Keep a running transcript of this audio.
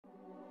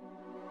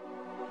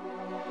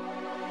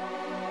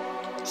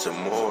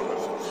prod.ZAMORA.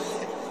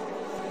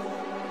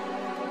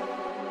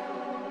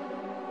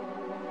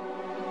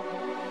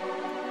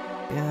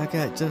 Yeah, I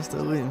got just a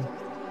win.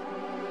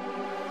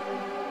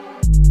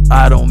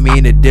 I don't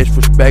mean to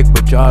disrespect,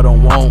 but y'all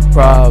don't want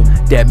problem.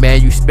 That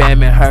man, you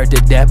spamming her to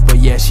death, but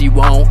yeah, she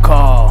won't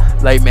call.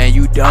 Like, man,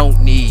 you don't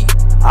need.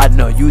 I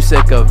know you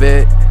sick of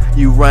it.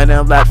 You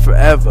running laps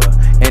forever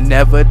and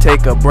never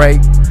take a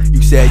break.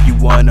 You said you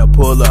wanna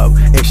pull up,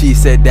 and she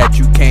said that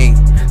you can't.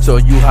 So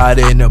you hide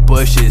in the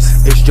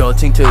bushes. It's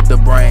jolting to the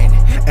brain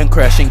and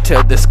crashing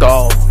to the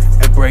skull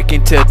and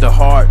breaking to the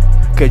heart.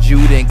 Cause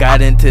you done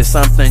got into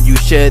something you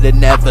shoulda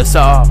never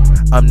saw.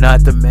 I'm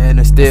not the man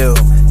of steel,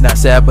 not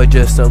sad but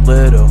just a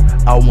little.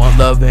 I want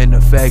love and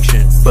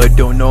affection, but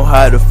don't know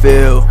how to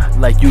feel.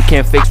 Like you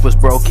can't fix what's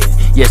broken.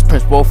 Yes,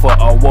 Prince both are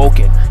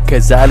awoken.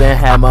 Cause I done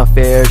had my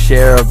fair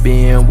share of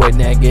being with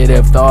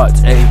negative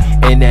thoughts,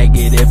 and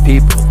negative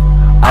people.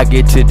 I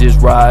get to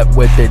just ride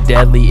with the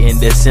deadly and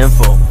the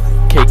sinful.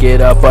 Kick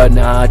it up a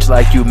notch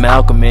like you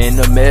Malcolm in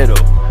the middle.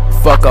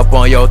 Fuck up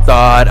on your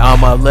thought,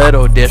 I'm a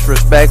little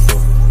disrespectful.